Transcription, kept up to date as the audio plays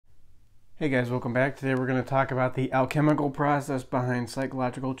Hey guys, welcome back. Today we're going to talk about the alchemical process behind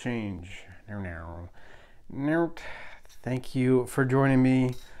psychological change. Thank you for joining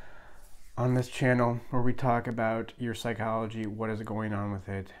me on this channel where we talk about your psychology, what is going on with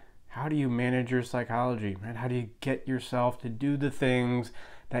it, how do you manage your psychology, and how do you get yourself to do the things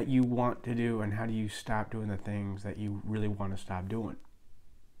that you want to do, and how do you stop doing the things that you really want to stop doing.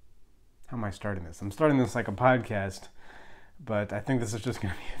 How am I starting this? I'm starting this like a podcast, but I think this is just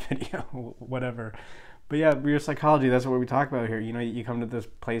going to be a video, whatever. But yeah, your psychology, that's what we talk about here. You know, you come to this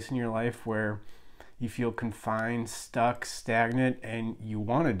place in your life where you feel confined, stuck, stagnant, and you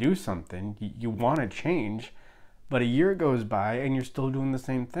want to do something. You want to change, but a year goes by and you're still doing the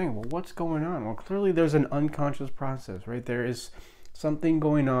same thing. Well, what's going on? Well, clearly there's an unconscious process, right? There is something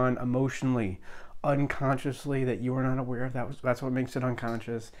going on emotionally, unconsciously that you are not aware of. That's what makes it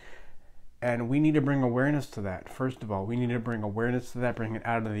unconscious. And we need to bring awareness to that. First of all, we need to bring awareness to that, bring it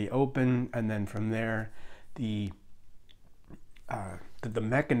out of the open, and then from there, the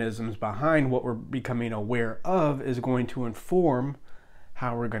mechanisms behind what we're becoming aware of is going to inform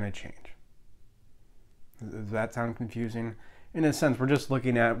how we're going to change. Does that sound confusing? In a sense, we're just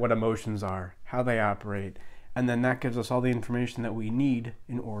looking at what emotions are, how they operate, and then that gives us all the information that we need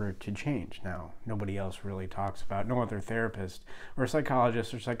in order to change. Now, nobody else really talks about, no other therapist or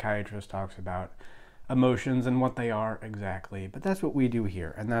psychologist or psychiatrist talks about emotions and what they are exactly. But that's what we do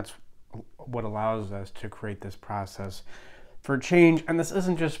here, and that's what allows us to create this process for change. And this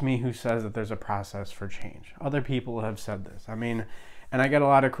isn't just me who says that there's a process for change. Other people have said this. I mean, and I get a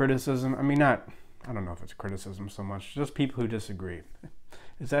lot of criticism. I don't know if it's criticism so much, just people who disagree.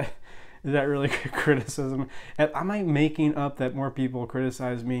 Is that really good criticism? Am I making up that more people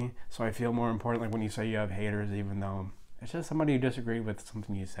criticize me so I feel more important? Like when you say you have haters, even though it's just somebody who disagreed with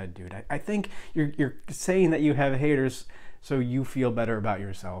something you said, dude. I think you're saying that you have haters so you feel better about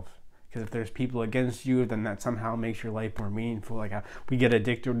yourself. Because if there's people against you, then that somehow makes your life more meaningful. Like how we get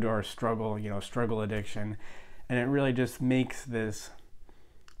addicted to our struggle, struggle addiction. And it really just makes this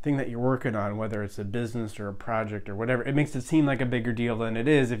thing that you're working on, whether it's a business or a project or whatever, it makes it seem like a bigger deal than it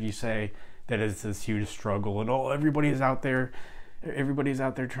is if you say that it's this huge struggle and everybody's out there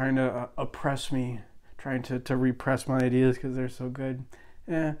trying to oppress me, trying to repress my ideas because they're so good.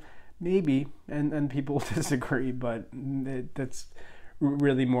 Maybe, and people disagree, but that's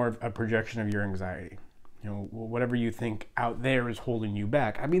really more of a projection of your anxiety. Whatever you think out there is holding you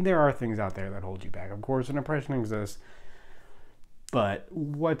back. I mean, there are things out there that hold you back. Of course, an oppression exists. But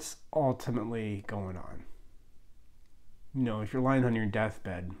what's ultimately going on? If you're lying on your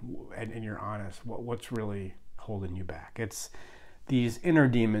deathbed and you're honest, what's really holding you back? It's these inner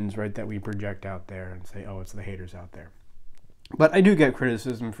demons, right, that we project out there and say, oh, it's the haters out there. But I do get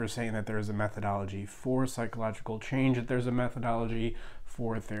criticism for saying that there is a methodology for psychological change, that there's a methodology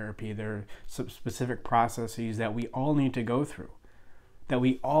for therapy. There are some specific processes that we all need to go through,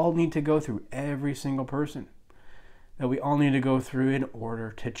 every single person. That we all need to go through in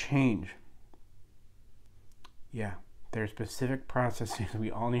order to change. Yeah, there are specific processes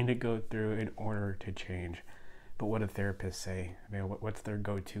we all need to go through in order to change. But what do therapists say? I mean, what's their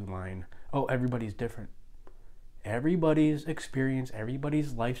go-to line? Oh, everybody's different. Everybody's experience,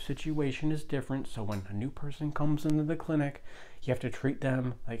 everybody's life situation is different. So when a new person comes into the clinic, you have to treat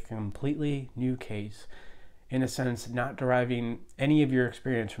them like a completely new case. In a sense, not deriving any of your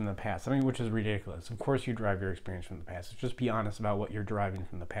experience from the past. I mean, which is ridiculous. Of course you derive your experience from the past. Just be honest about what you're deriving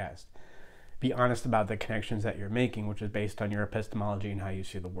from the past. Be honest about the connections that you're making, which is based on your epistemology and how you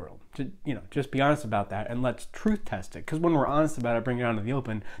see the world. Just be honest about that, and let's truth test it. Because when we're honest about it, bring it out into the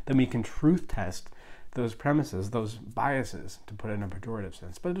open, then we can truth test those premises, those biases, to put it in a pejorative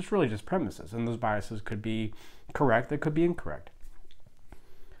sense. But it's really just premises, and those biases could be correct, they could be incorrect.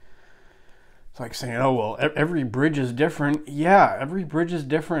 It's like saying, oh, well, every bridge is different. Yeah, every bridge is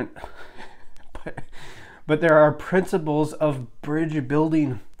different. but there are principles of bridge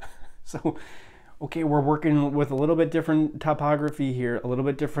building. So, okay, we're working with a little bit different topography here, a little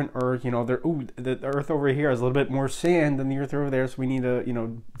bit different earth. The earth over here has a little bit more sand than the earth over there, so we need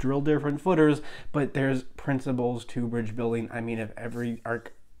to, drill different footers. But there's principles to bridge building. I mean, if every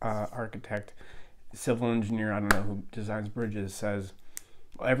architect, civil engineer, I don't know who designs bridges, says,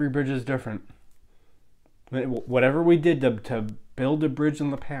 well, every bridge is different. Whatever we did to build a bridge in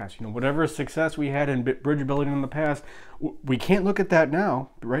the past, whatever success we had in bridge building in the past, we can't look at that now,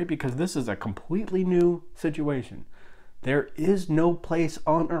 right? Because this is a completely new situation. There is no place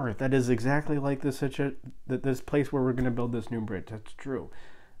on earth that is exactly like this place where we're going to build this new bridge. That's true.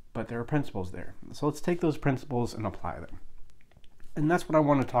 But there are principles there. So let's take those principles and apply them. And that's what I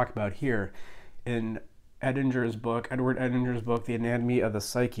want to talk about here in Edinger's book, Edward Edinger's book, The Anatomy of the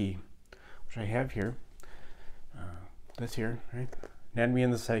Psyche, which I have here, this here, right? Anatomy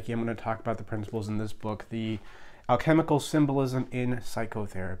and the Psyche. I'm going to talk about the principles in this book, the alchemical symbolism in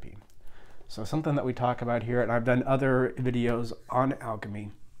psychotherapy. So something that we talk about here, and I've done other videos on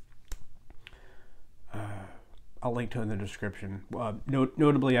alchemy. I'll link to it in the description.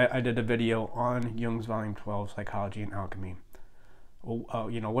 Notably, I did a video on Jung's Volume 12, Psychology and Alchemy.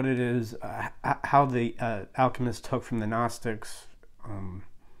 You know, what it is, how the alchemists took from the Gnostics,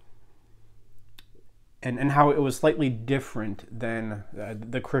 and how it was slightly different than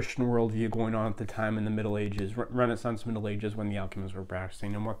the Christian worldview going on at the time in the Middle Ages, Renaissance Middle Ages, when the alchemists were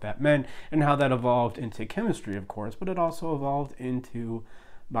practicing, and what that meant, and how that evolved into chemistry, of course, but it also evolved into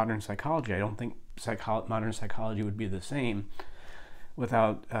modern psychology. I don't think modern psychology would be the same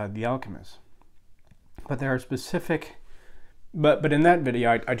without the alchemists. But there are specific, but in that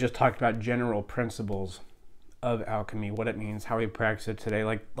video, I just talked about general principles of alchemy, what it means, how we practice it today,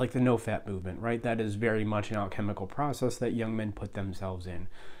 like the no-fap movement, right? That is very much an alchemical process that young men put themselves in.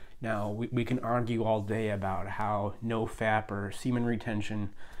 Now, we can argue all day about how no-fap or semen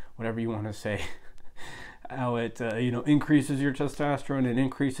retention, whatever you want to say, how it increases your testosterone and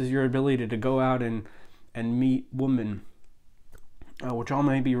increases your ability to go out and meet women, which all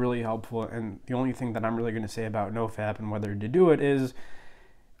may be really helpful. And the only thing that I'm really going to say about no-fap and whether to do it is,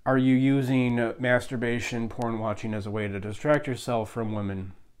 are you using masturbation, porn watching as a way to distract yourself from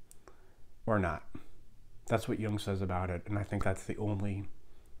women or not? That's what Jung says about it, and I think that's the only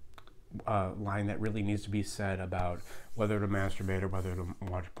line that really needs to be said about whether to masturbate or whether to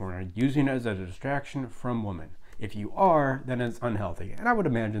watch porn. Are you using it as a distraction from women? If you are, then it's unhealthy. And I would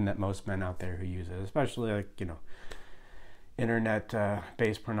imagine that most men out there who use it, especially like,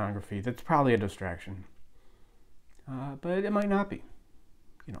 internet-based pornography, that's probably a distraction. But it might not be,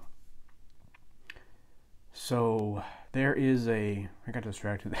 So there is I got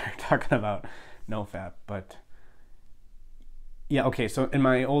distracted there talking about no-fap, but yeah, okay, so in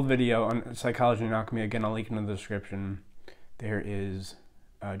my old video on psychology and alchemy, again, I'll link in the description, there is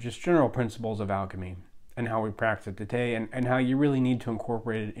just general principles of alchemy and how we practice it today, and how you really need to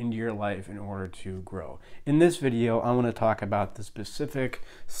incorporate it into your life in order to grow. In this video, I want to talk about the specific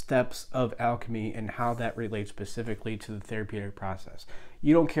steps of alchemy and how that relates specifically to the therapeutic process.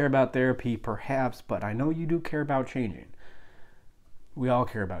 You don't care about therapy, perhaps, but I know you do care about changing. We all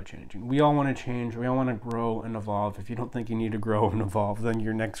care about changing. We all want to change. We all want to grow and evolve. If you don't think you need to grow and evolve, then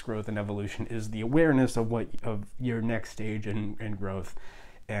your next growth and evolution is the awareness of your next stage in growth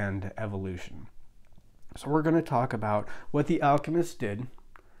and evolution. So we're going to talk about what the alchemists did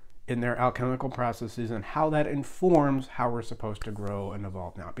in their alchemical processes and how that informs how we're supposed to grow and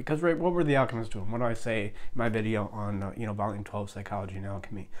evolve now. Because, right, what were the alchemists doing? What do I say in my video on, Volume 12, Psychology and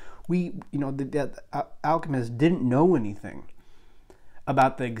Alchemy? The alchemists didn't know anything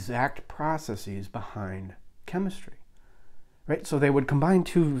about the exact processes behind chemistry, right? So they would combine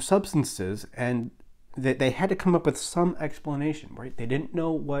two substances, and they had to come up with some explanation, right? They didn't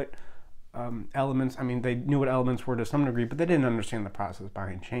know what elements, they knew what elements were to some degree, but they didn't understand the process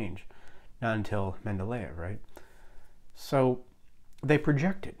behind change, not until Mendeleev, right? So they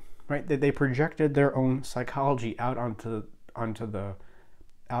projected, right? They projected their own psychology out onto the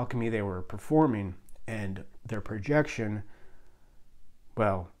alchemy they were performing, and their projection,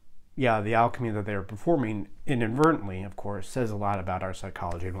 the alchemy that they were performing inadvertently, of course, says a lot about our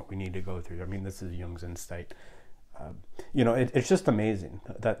psychology and what we need to go through. This is Jung's insight. It's just amazing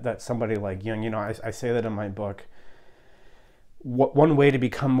that somebody like Jung, I say that in my book, one way to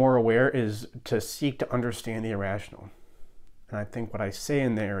become more aware is to seek to understand the irrational. And I think what I say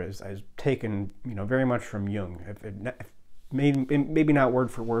in there is taken, very much from Jung. Maybe not word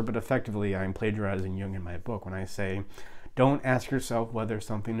for word, but effectively I'm plagiarizing Jung in my book when I say, don't ask yourself whether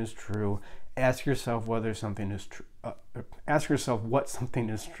something is true. Ask yourself whether something is true. Ask yourself what something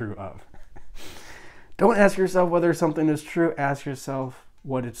is true of. Don't ask yourself whether something is true. Ask yourself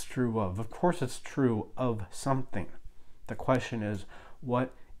what it's true of. Of course, it's true of something. The question is,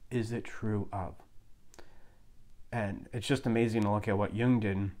 what is it true of? And it's just amazing to look at what Jung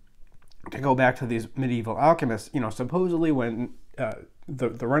did. To go back to these medieval alchemists, supposedly when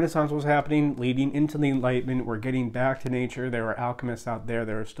the Renaissance was happening, leading into the Enlightenment, we're getting back to nature. There are alchemists out there.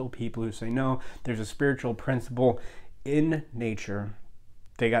 There are still people who say, no, there's a spiritual principle in nature.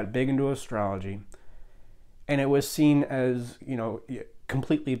 They got big into astrology. And it was seen as,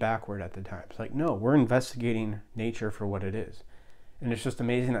 completely backward at the time. It's like, no, we're investigating nature for what it is. And it's just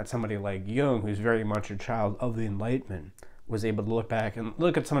amazing that somebody like Jung, who's very much a child of the Enlightenment, was able to look back and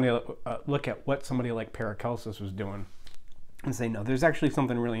look at what somebody like Paracelsus was doing and say, no, there's actually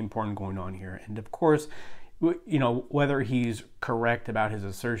something really important going on here. And of course, whether he's correct about his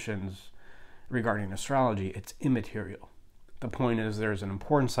assertions regarding astrology, it's immaterial. The point is there's an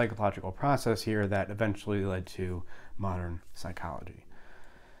important psychological process here that eventually led to modern psychology.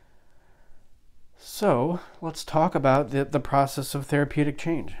 So let's talk about the process of therapeutic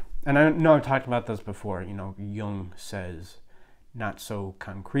change. And I know I've talked about this before. Jung says, not so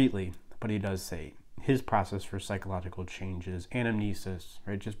concretely, but he does say his process for psychological change is anamnesis,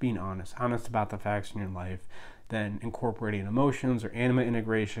 right? Just being honest about the facts in your life, then incorporating emotions or anima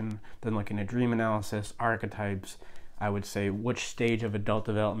integration, then looking at dream analysis, archetypes, I would say which stage of adult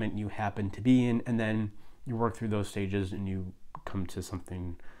development you happen to be in, and then you work through those stages and you come to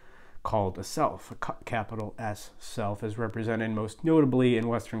something called a self. A capital S self is represented most notably in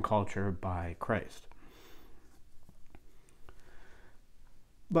Western culture by Christ.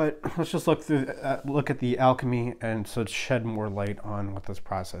 But let's just look at the alchemy and so shed more light on what this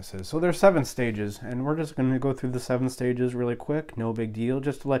process is. So there's 7 stages, and we're just going to go through the 7 stages really quick. No big deal,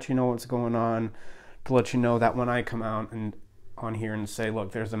 just to let you know what's going on, to let you know that when I come out and on here and say,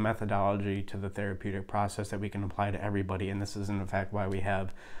 look, there's a methodology to the therapeutic process that we can apply to everybody, and this is in fact why we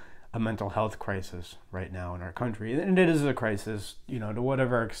have a mental health crisis right now in our country. And it is a crisis, to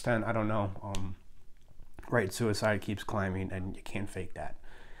whatever extent, I don't know. Right, suicide keeps climbing, and you can't fake that.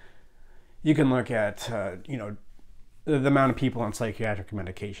 You can look at, the amount of people on psychiatric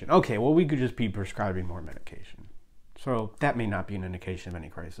medication. Okay, well, we could just be prescribing more medication. So that may not be an indication of any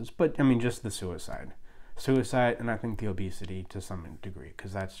crisis, but just the suicide, and I think the obesity to some degree,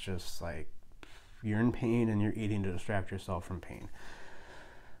 because that's just like you're in pain and you're eating to distract yourself from pain.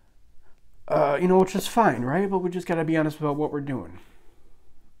 Which is fine, right? But we just got to be honest about what we're doing.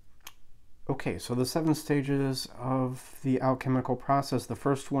 Okay, so the 7 stages of the alchemical process. The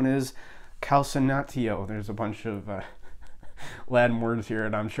first one is calcinatio. There's a bunch of Latin words here,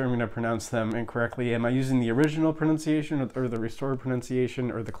 and I'm sure I'm going to pronounce them incorrectly. Am I using the original pronunciation or the restored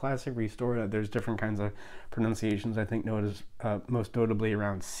pronunciation or the classic restored? There's different kinds of pronunciations, I think, most notably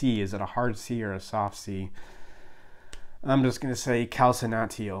around C. Is it a hard C or a soft C? I'm just going to say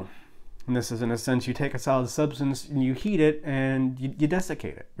calcinatio. And this is, in a sense, you take a solid substance and you heat it and you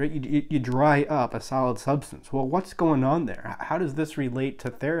desiccate it, right? You dry up a solid substance. Well, what's going on there? How does this relate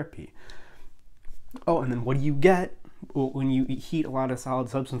to therapy? Oh, and then what do you get when you heat a lot of solid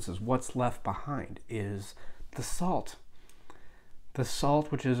substances? What's left behind is the salt. The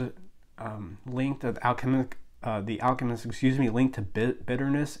salt, which is linked to the alchemist, linked to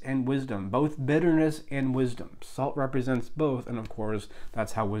bitterness and wisdom. Both bitterness and wisdom. Salt represents both, and of course,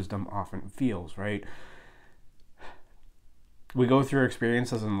 that's how wisdom often feels, right? We go through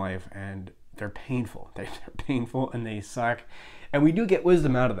experiences in life, and they're painful. They're painful, and they suck. And we do get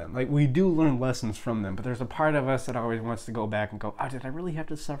wisdom out of them. Like, we do learn lessons from them, but there's a part of us that always wants to go back and go, oh, did I really have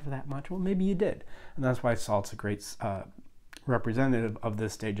to suffer that much? Well, maybe you did. And that's why salt's a great representative of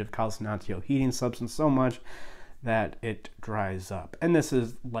this stage of calcinatio, heating substance so much that it dries up. And this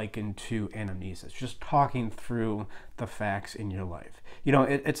is likened to anamnesis, just talking through the facts in your life.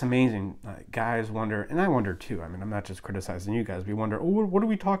 It's amazing. Guys wonder, and I wonder too. I'm not just criticizing you guys. We wonder, oh, what do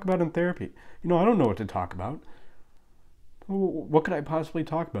we talk about in therapy? I don't know what to talk about. What could I possibly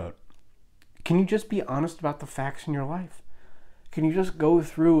talk about? Can you just be honest about the facts in your life? Can you just go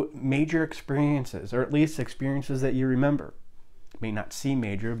through major experiences, or at least experiences that you remember? May not seem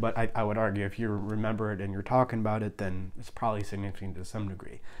major, but I would argue if you remember it and you're talking about it, then it's probably significant to some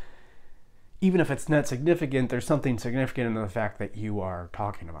degree. Even if it's not significant, there's something significant in the fact that you are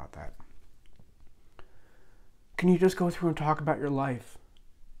talking about that. Can you just go through and talk about your life?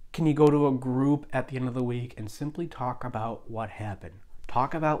 Can you go to a group at the end of the week and simply talk about what happened?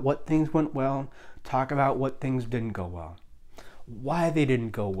 Talk about what things went well. Talk about what things didn't go well. Why they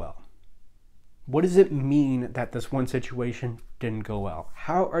didn't go well. What does it mean that this one situation didn't go well?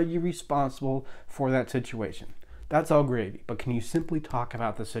 How are you responsible for that situation? That's all gravy, but can you simply talk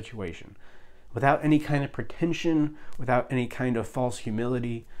about the situation without any kind of pretension, without any kind of false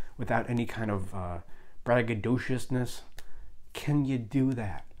humility, without any kind of braggadociousness? Can you do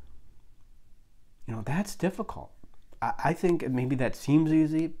that? That's difficult. I think maybe that seems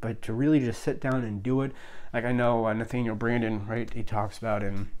easy, but to really just sit down and do it, like I know Nathaniel Brandon, right? He talks about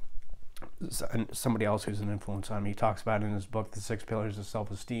and somebody else who's an influence on me, he talks about in his book, The 6 Pillars of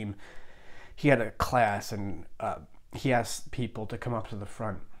Self-Esteem. He had a class and he asked people to come up to the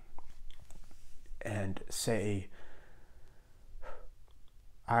front and say,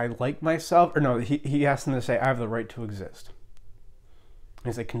 I like myself, or no, he asked them to say, I have the right to exist.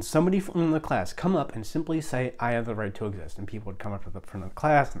 He said, can somebody from the class come up and simply say, I have the right to exist? And people would come up to the front of the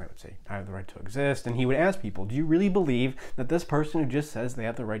class and they would say, I have the right to exist. And he would ask people, do you really believe that this person who just says they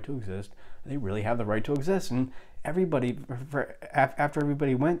have the right to exist, they really have the right to exist? And everybody, after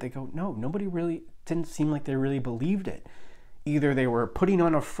everybody went, they go, no, nobody really, didn't seem like they really believed it. Either they were putting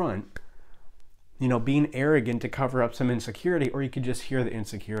on a front, being arrogant to cover up some insecurity, or you could just hear the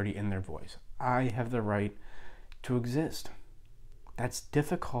insecurity in their voice. I have the right to exist. That's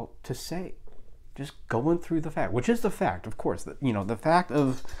difficult to say. Just going through the fact, which is the fact, of course. The fact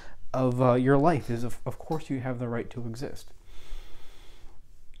of your life is, of course, you have the right to exist.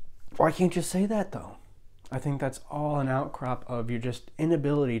 Why can't you say that, though? I think that's all an outcrop of your just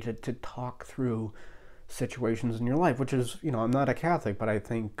inability to talk through situations in your life, which is, I'm not a Catholic, but I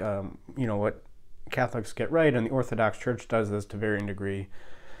think, what Catholics get right, and the Orthodox Church does this to varying degree.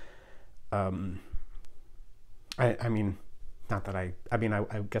 I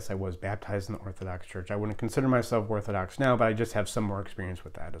guess I was baptized in the Orthodox Church. I wouldn't consider myself Orthodox now, but I just have some more experience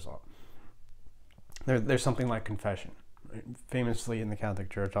with that as well. There's something like confession, right? Famously in the Catholic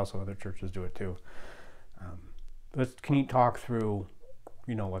Church, also other churches do it too. But can you talk through,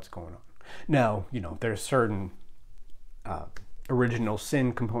 what's going on? Now, there's certain original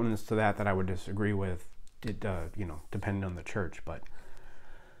sin components to that I would disagree with, depending on the church, but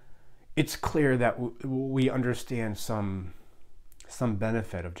it's clear that we understand some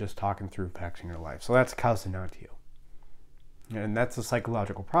benefit of just talking through facts in your life. So that's calcinatio. And that's a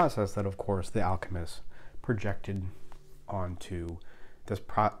psychological process that, of course, the alchemists projected onto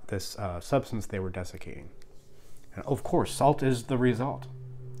this substance they were desiccating. And of course, salt is the result,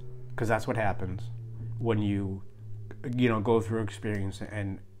 because that's what happens when you go through experience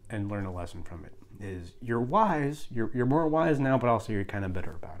and learn a lesson from it. Is you're wise, you're more wise now, but also you're kind of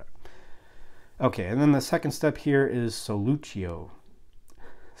bitter about it. Okay, and then the second step here is solutio.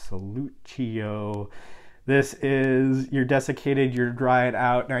 Solutio. This is, you're desiccated, you're dried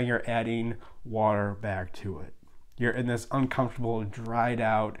out, now you're adding water back to it. You're in this uncomfortable, dried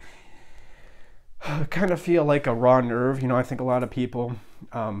out, kind of feel like a raw nerve. I think a lot of people,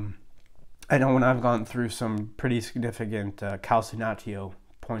 I know when I've gone through some pretty significant calcinatio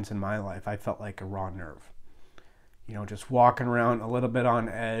points in my life, I felt like a raw nerve. Just walking around a little bit on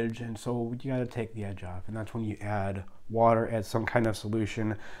edge, and so you got to take the edge off, and that's when you add water, add some kind of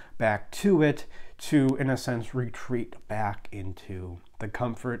solution back to it to, in a sense, retreat back into the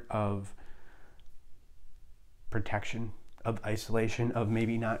comfort of protection, of isolation, of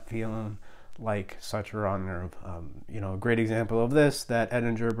maybe not feeling like such a raw nerve. A great example of this that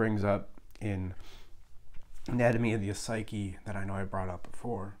Edinger brings up in Anatomy of the Psyche that I know I brought up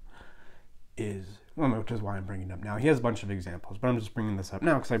before is, which is why I'm bringing it up now. He has a bunch of examples, but I'm just bringing this up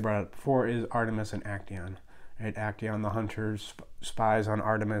now because I brought it up before, is Artemis and Actaeon. Right? Actaeon, the hunter, spies on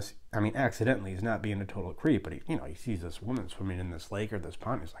Artemis. Accidentally, he's not being a total creep, but he sees this woman swimming in this lake or this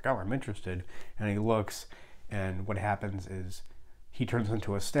pond. He's like, oh, I'm interested. And he looks, and what happens is he turns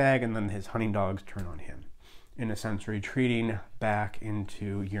into a stag, and then his hunting dogs turn on him. In a sense, retreating back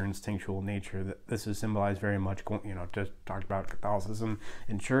into your instinctual nature. This is symbolized very much, just talked about Catholicism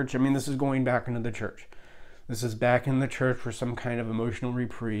in church. This is going back into the church. This is back in the church for some kind of emotional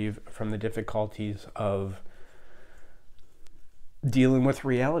reprieve from the difficulties of dealing with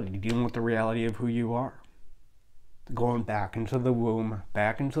reality, dealing with the reality of who you are. Going back into the womb,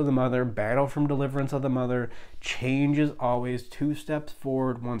 back into the mother, battle from deliverance of the mother. Change is always 2 steps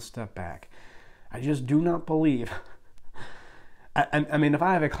forward, 1 step back. I just do not believe. If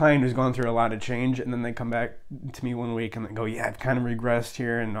I have a client who's gone through a lot of change, and then they come back to me one week and they go, yeah, I've kind of regressed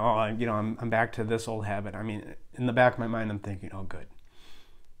here, and I'm back to this old habit. In the back of my mind, I'm thinking, oh, good.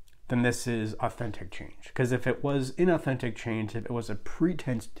 Then this is authentic change. Because if it was inauthentic change, if it was a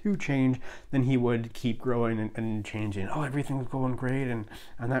pretense to change, then he would keep growing and changing. Oh, everything's going great, and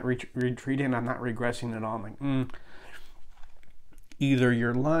I'm not retreating, I'm not regressing at all. I'm like, Either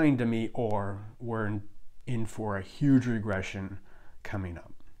you're lying to me, or we're in for a huge regression coming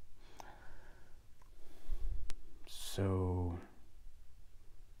up. So,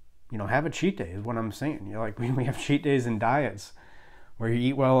 have a cheat day is what I'm saying. We have cheat days and diets where you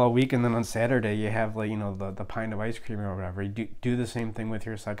eat well all week, and then on Saturday you have the pint of ice cream or whatever. You do the same thing with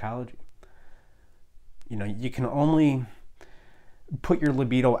your psychology. You can only put your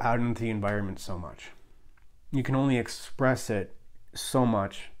libido out into the environment so much. You can only express it so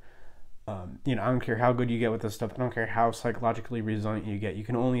much. I don't care how good you get with this stuff. I don't care how psychologically resilient you get. You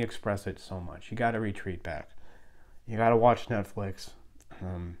can only express it so much. You got to retreat back. You got to watch Netflix.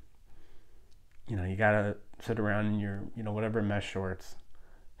 You got to sit around in your, whatever mesh shorts.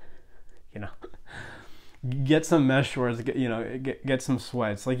 Get some mesh shorts. Get some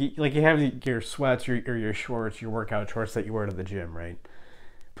sweats. Like you have your sweats or your shorts, your workout shorts that you wear to the gym, right?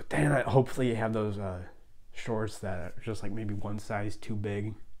 But then hopefully you have those shorts that are just maybe one size too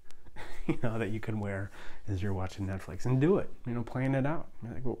big. that you can wear as you're watching Netflix, and do it, plan it out.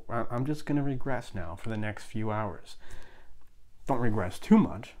 Like, well, I'm just going to regress now for the next few hours. Don't regress too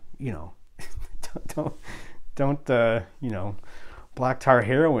much, don't black tar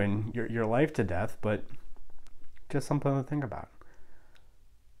heroin your life to death, but just something to think about.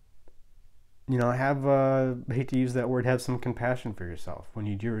 I hate to use that word, have some compassion for yourself when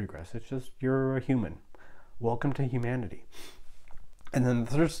you do regress. It's just, you're a human. Welcome to humanity. And then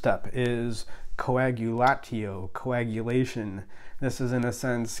the third step is coagulation. This is, in a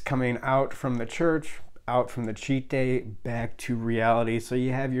sense, coming out from the church, out from the cheat day, back to reality. So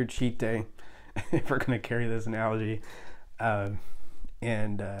you have your cheat day, if we're going to carry this analogy, and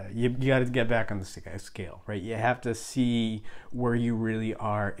you got to get back on the scale, right? You have to see where you really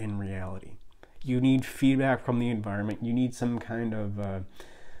are in reality. You need feedback from the environment. You need some kind of...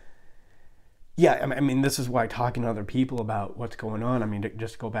 this is why talking to other people about what's going on,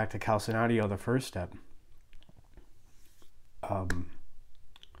 just go back to calcinatio, the first step.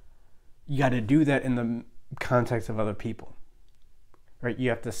 You got to do that in the context of other people, right? You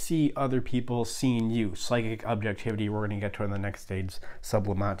have to see other people seeing you. Psychic objectivity, we're going to get to in the next stage,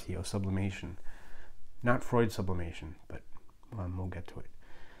 sublimatio, sublimation. Not Freud sublimation, but we'll get to it.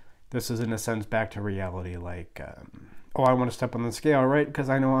 This is, in a sense, back to reality, like... I want to step on the scale, right? Because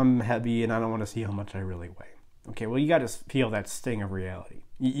I know I'm heavy and I don't want to see how much I really weigh. Okay, well, you got to feel that sting of reality.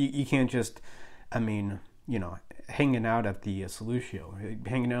 You can't just, hanging out at the Solutio,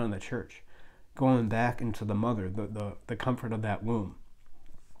 hanging out in the church, going back into the mother, the comfort of that womb.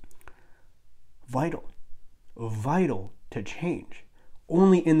 Vital to change.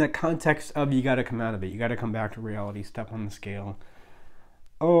 Only in the context of, you got to come out of it. You got to come back to reality, step on the scale.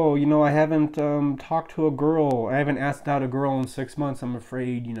 I haven't talked to a girl. I haven't asked out a girl in 6 months. I'm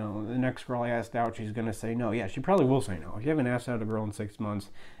afraid, the next girl I asked out, she's going to say no. Yeah, she probably will say no. If you haven't asked out a girl in 6 months,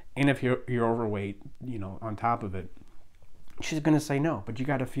 and if you're overweight, on top of it, she's going to say no. But you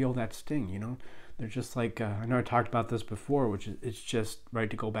got to feel that sting, There's just like, I know I talked about this before, which is, it's just, right,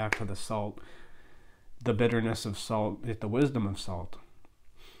 to go back to the salt, the bitterness of salt, the wisdom of salt.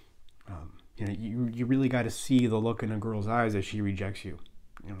 You really got to see the look in a girl's eyes as she rejects you.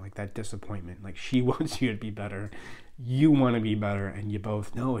 Like that disappointment. Like, she wants you to be better. You want to be better. And you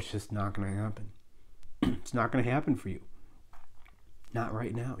both know it's just not going to happen. It's not going to happen for you. Not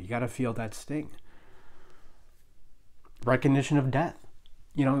right now. You got to feel that sting. Recognition of death.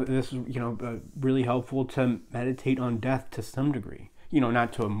 This is, really helpful to meditate on death to some degree.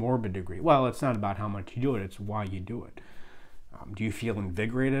 Not to a morbid degree. Well, it's not about how much you do it. It's why you do it. Do you feel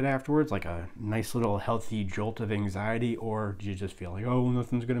invigorated afterwards, like a nice little healthy jolt of anxiety, or do you just feel like, oh,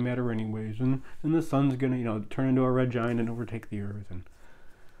 nothing's going to matter anyways, and the sun's going to, turn into a red giant and overtake the earth? And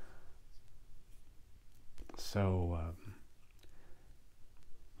so,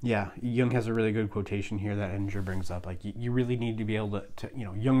 Jung has a really good quotation here that Edinger brings up. Like, you really need to be able to,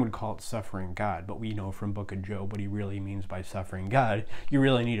 Jung would call it suffering God, but we know from Book of Job what he really means by suffering God. You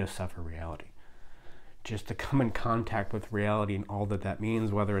really need to suffer reality. Just to come in contact with reality and all that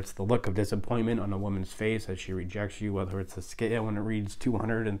means, whether it's the look of disappointment on a woman's face as she rejects you, whether it's the scale when it reads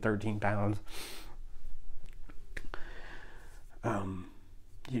 213 pounds.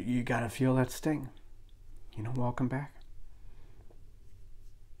 You got to feel that sting. Welcome back.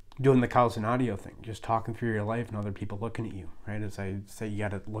 Doing the calcinatio thing, just talking through your life and other people looking at you, right? As I say, you got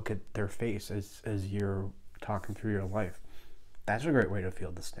to look at their face as you're talking through your life. That's a great way to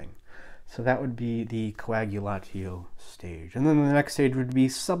feel the sting. So that would be the coagulatio stage. And then the next stage would be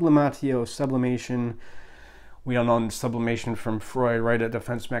sublimatio, sublimation. We don't know sublimation from Freud, right? A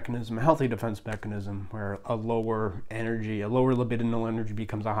defense mechanism, a healthy defense mechanism, where a lower energy, a lower libidinal energy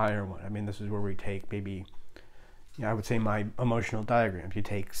becomes a higher one. This is where we take maybe, I would say my emotional diagram. You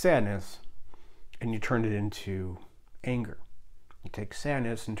take sadness and you turn it into anger. You take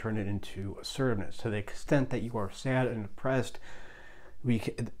sadness and turn it into assertiveness. To the extent that you are sad and depressed, we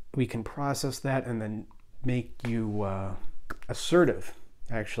can process that and then make you assertive.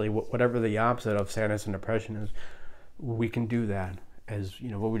 Actually, whatever the opposite of sadness and depression is, we can do that as,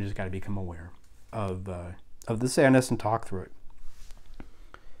 but we just got to become aware of the sadness and talk through it.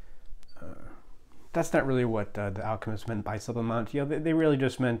 That's not really what the alchemists meant by sublimatio. They really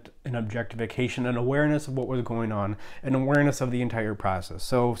just meant an objectification, an awareness of what was going on, an awareness of the entire process.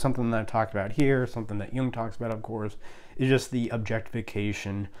 So something that I talked about here, something that Jung talks about, of course, is just the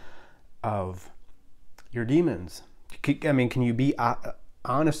objectification of your demons. Can you be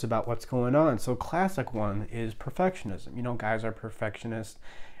honest about what's going on? So classic one is perfectionism. Guys are perfectionists,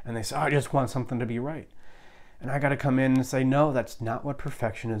 and they say, I just want something to be right. And I got to come in and say, no, that's not what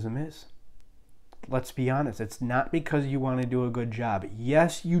perfectionism is. let's be honest, it's not because you want to do a good job.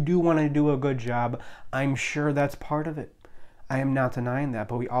 Yes, you do want to do a good job. I'm sure that's part of it. I am not denying that,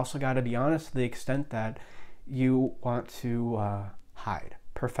 but we also got to be honest to the extent that you want to hide.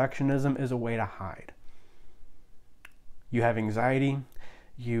 Perfectionism is a way to hide. You have anxiety.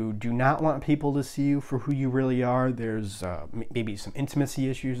 You do not want people to see you for who you really are. There's maybe some intimacy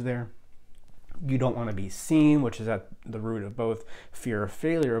issues there. You don't want to be seen, which is at the root of both fear of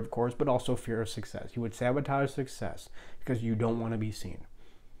failure, of course, but also fear of success. You would sabotage success because you don't want to be seen.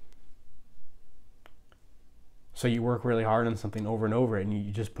 So you work really hard on something over and over, and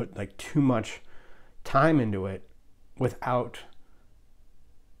you just put like too much time into it without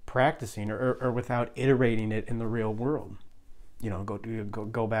practicing or without iterating it in the real world. You know,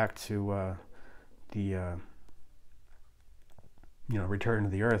 go back to the return to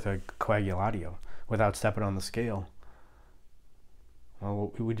the earth, coagulatio, without stepping on the scale.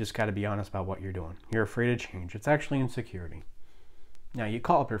 Well, we just got to be honest about what you're doing. You're afraid of change. It's actually insecurity. Now, you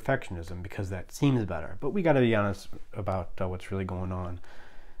call it perfectionism because that seems better, but we got to be honest about what's really going on.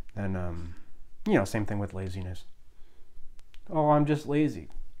 And, same thing with laziness. Oh, I'm just lazy.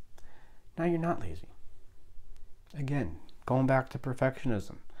 Now you're not lazy. Again, going back to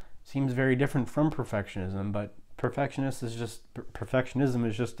perfectionism. Seems very different from perfectionism, but perfectionism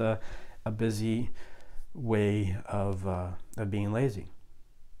is just a busy way of being lazy.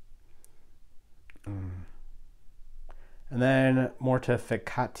 And then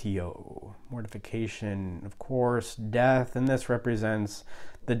mortificatio, mortification, of course, death, and this represents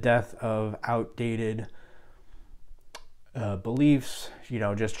the death of outdated beliefs,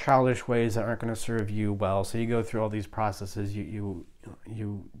 just childish ways that aren't going to serve you well. So you go through all these processes, you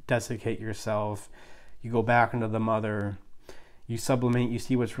desiccate yourself, you go back into the mother, you sublimate, you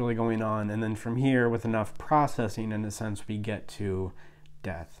see what's really going on, and then from here, with enough processing, in a sense, we get to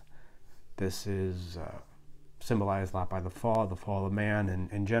death. This is symbolized a lot by the fall of man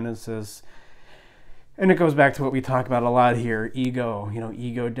in Genesis. And it goes back to what we talk about a lot here, ego,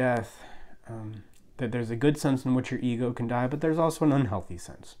 ego death. That there's a good sense in which your ego can die, but there's also an unhealthy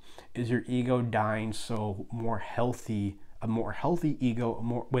sense. Is your ego dying so a more healthy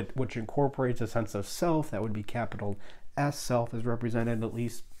ego, which incorporates a sense of self, that would be capital S, self is represented at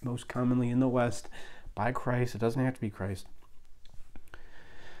least most commonly in the West by Christ. It doesn't have to be Christ.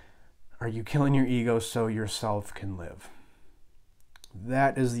 Are you killing your ego so yourself can live?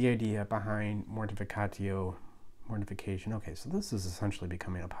 That is the idea behind mortificatio, mortification. Okay, so this is essentially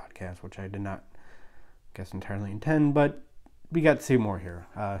becoming a podcast, which I did not entirely intend, but we got two more here.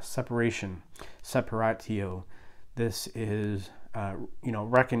 Separation, separatio. This is,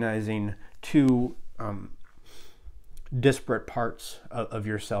 recognizing two disparate parts of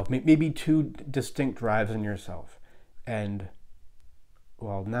yourself, maybe two distinct drives in yourself, and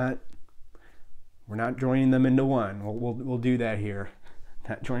we're not joining them into one. We'll do that here,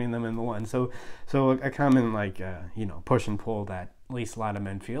 not joining them into one. So a common push and pull that at least a lot of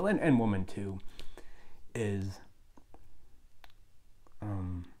men feel, and women too, is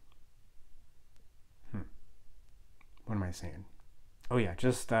what am I saying? Oh yeah,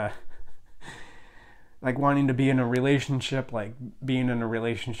 just like wanting to be in a relationship, like being in a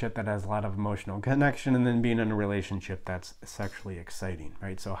relationship that has a lot of emotional connection, and then being in a relationship that's sexually exciting,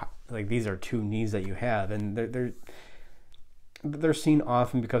 right? So like these are two needs that you have, and they're seen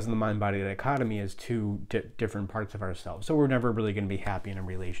often because of the mind-body dichotomy as two different parts of ourselves. So we're never really going to be happy in a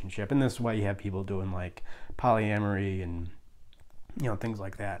relationship, and this is why you have people doing like polyamory and things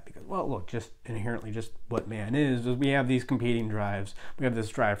like that, because, well, look, just inherently just what man is we have these competing drives. We have this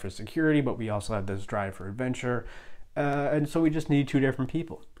drive for security, but we also have this drive for adventure, and so we just need two different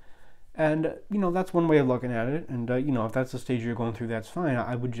people. And that's one way of looking at it, and if that's the stage you're going through, that's fine.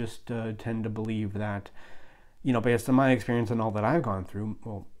 I would just tend to believe that, based on my experience and all that I've gone through,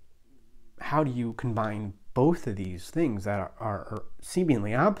 well, how do you combine both of these things that are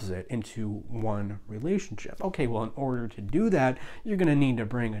seemingly opposite into one relationship? Okay, well, in order to do that, you're going to need to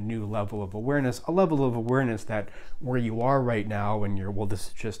bring a new level of awareness, that where you are right now, and this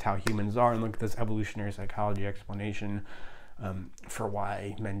is just how humans are, and look at this evolutionary psychology explanation for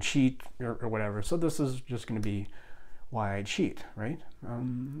why men cheat or whatever. So this is just going to be why I cheat, right?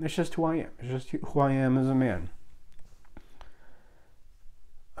 It's just who I am. It's just who I am as a man.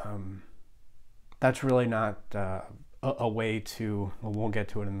 That's really not a way to, well, we'll get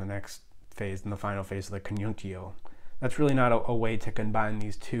to it in the next phase, in the final phase of the conjunctio. That's really not a way to combine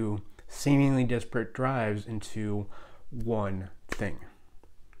these two seemingly disparate drives into one thing,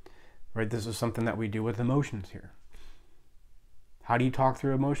 right? This is something that we do with emotions here. How do you talk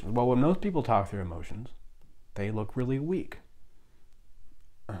through emotions? Well, when most people talk through emotions, they look really weak.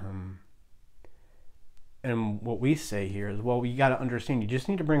 And what we say here is, well, you got to understand, you just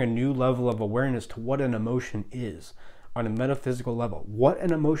need to bring a new level of awareness to what an emotion is on a metaphysical level. What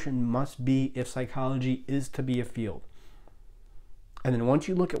an emotion must be if psychology is to be a field. And then once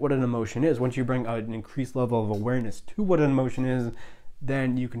you look at what an emotion is, once you bring an increased level of awareness to what an emotion is,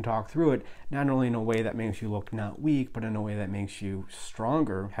 then you can talk through it, not only in a way that makes you look not weak, but in a way that makes you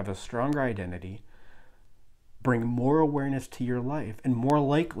stronger, have a stronger identity, bring more awareness to your life, and more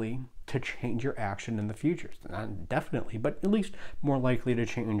likely to change your action in the future. Not definitely, but at least more likely to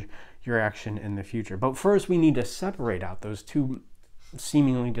change your action in the future. But first, we need to separate out those two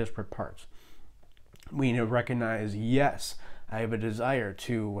seemingly disparate parts. We need to recognize, yes, I have a desire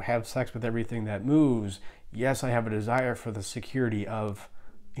to have sex with everything that moves. Yes, I have a desire for the security of,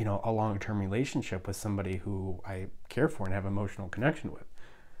 a long-term relationship with somebody who I care for and have emotional connection with.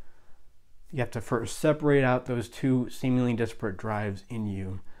 You have to first separate out those two seemingly disparate drives in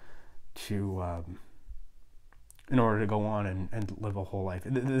you in order to go on and live a whole life.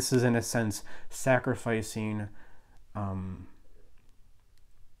 This is, in a sense, sacrificing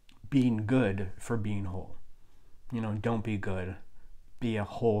being good for being whole. Don't be good, be a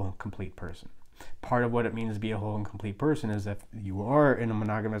whole, complete person. Part of what it means to be a whole and complete person is if you are in a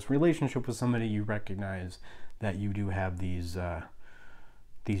monogamous relationship with somebody, you recognize that you do have these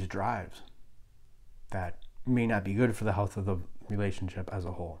drives that may not be good for the health of the relationship as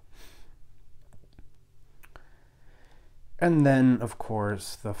a whole. And then, of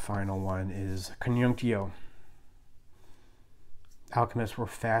course, the final one is conjunctio. Alchemists were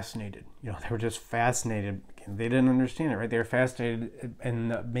fascinated. They were just fascinated. They didn't understand it, right? They were fascinated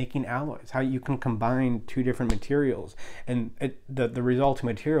in making alloys, how you can combine two different materials. And the resulting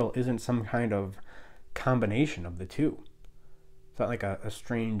material isn't some kind of combination of the two. It's not like a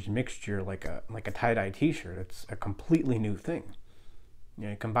strange mixture, like a tie-dye t-shirt. It's a completely new thing.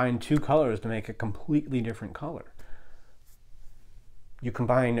 You combine two colors to make a completely different color. You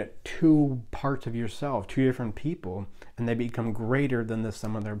combine two parts of yourself, two different people, and they become greater than the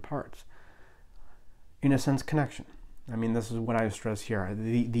sum of their parts. In a sense, connection. This is what I stress here.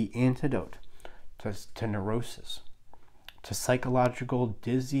 The antidote to neurosis, to psychological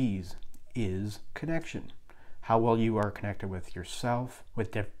disease, is connection. How well you are connected with yourself,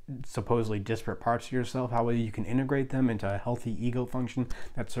 with supposedly disparate parts of yourself, how well you can integrate them into a healthy ego function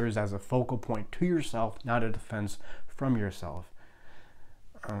that serves as a focal point to yourself, not a defense from yourself.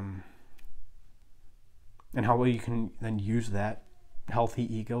 And how well you can then use that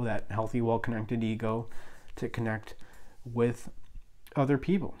healthy ego, that healthy, well-connected ego, to connect with other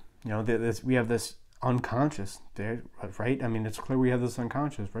people. We have this unconscious, right? It's clear we have this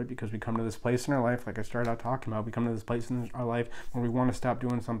unconscious, right? Because we come to this place in our life, like I started out talking about, we come to this place in our life where we want to stop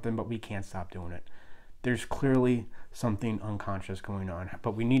doing something, but we can't stop doing it. There's clearly something unconscious going on,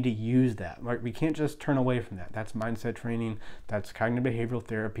 but we need to use that, right? We can't just turn away from that. That's mindset training, that's cognitive behavioral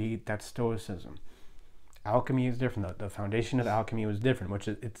therapy, that's stoicism. Alchemy is different. The foundation of alchemy was different, which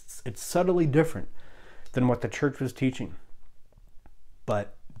it's subtly different than what the church was teaching,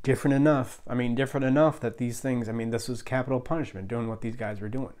 but different enough that these things, this was capital punishment, doing what these guys were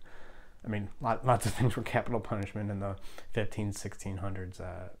doing. Lots of things were capital punishment in the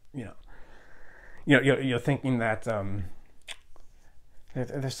 1600s, You're thinking that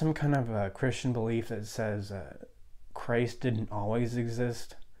there's some kind of a Christian belief that says Christ didn't always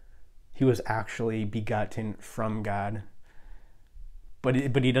exist. He was actually begotten from God, but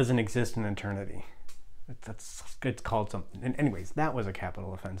he doesn't exist in eternity. It's called something. And anyways, that was a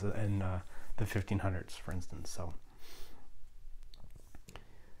capital offense in the 1500s, for instance. So,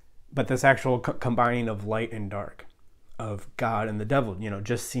 but this actual combining of light and dark, of God and the devil,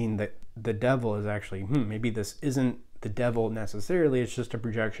 just seeing that the devil is actually, maybe this isn't the devil necessarily, it's just a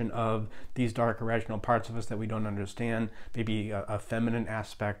projection of these dark irrational parts of us that we don't understand, maybe a feminine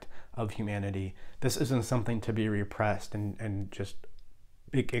aspect of humanity. This isn't something to be repressed and just,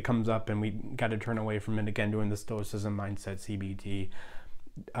 it comes up and we got to turn away from it. Again, doing the stoicism mindset, CBT,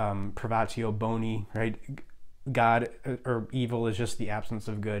 privatio boni, right? God or evil is just the absence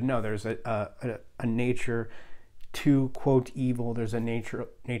of good. No, there's a nature to, quote, evil. There's a nature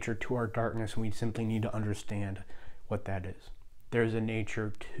to our darkness, and we simply need to understand what that is. There's a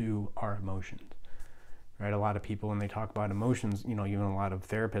nature to our emotions, right? A lot of people, when they talk about emotions, even a lot of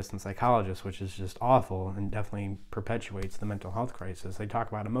therapists and psychologists, which is just awful and definitely perpetuates the mental health crisis, they talk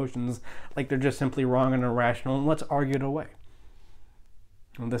about emotions like they're just simply wrong and irrational, and let's argue it away.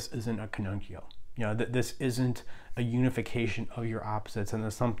 And this isn't a conjunctio. This isn't a unification of your opposites, and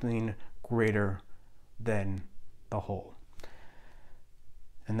there's something greater than the whole.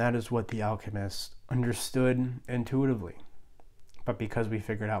 And that is what the alchemists understood intuitively. But because we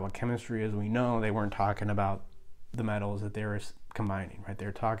figured out what chemistry is, we know they weren't talking about the metals that they were combining, right?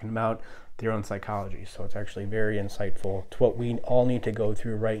 They're talking about their own psychology. So it's actually very insightful to what we all need to go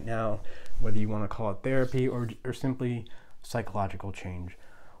through right now, whether you want to call it therapy or simply psychological change.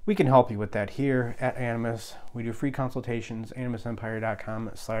 We can help you with that here at Animus. We do free consultations,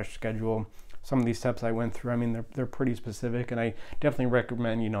 animusempire.com/schedule. Some of these steps I went through, I mean, they're pretty specific, and I definitely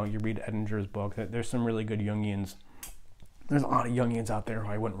recommend, you read Edinger's book. There's some really good Jungians. There's a lot of Jungians out there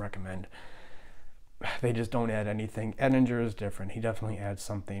who I wouldn't recommend. They just don't add anything. Edinger is different. He definitely adds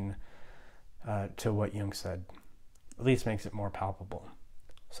something to what Jung said. At least makes it more palpable.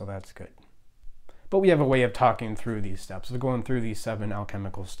 So that's good. But we have a way of talking through these steps. We're going through these 7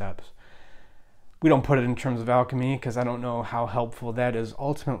 alchemical steps. We don't put it in terms of alchemy because I don't know how helpful that is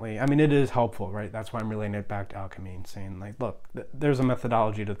ultimately. I mean, it is helpful, right? That's why I'm relating it back to alchemy and saying, like, look, there's a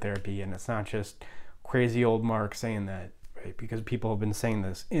methodology to therapy, and it's not just crazy old Mark saying that, right? Because people have been saying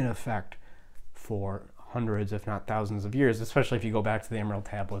this in effect for hundreds, if not thousands of years, especially if you go back to the Emerald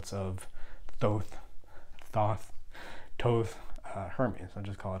Tablets of Thoth, Hermes. I'll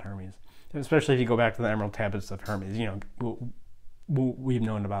just call it Hermes. Especially if you go back to the Emerald Tablets of Hermes. We've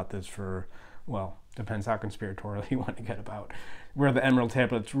known about this for, well, depends how conspiratorial you want to get about where the Emerald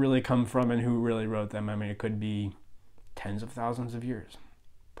Tablets really come from and who really wrote them. I mean, it could be tens of thousands of years,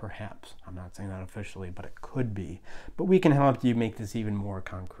 perhaps. I'm not saying that officially, but it could be. But we can help you make this even more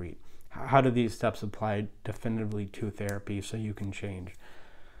concrete. How do these steps apply definitively to therapy so you can change?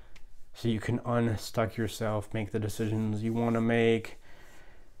 So you can unstuck yourself, make the decisions you want to make.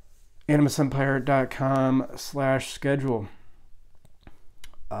 animusempire.com/schedule.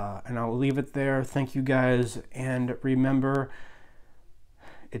 And I'll leave it there. Thank you guys. And remember,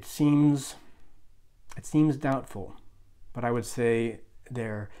 it seems doubtful, but I would say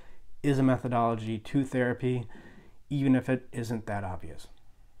there is a methodology to therapy, even if it isn't that obvious.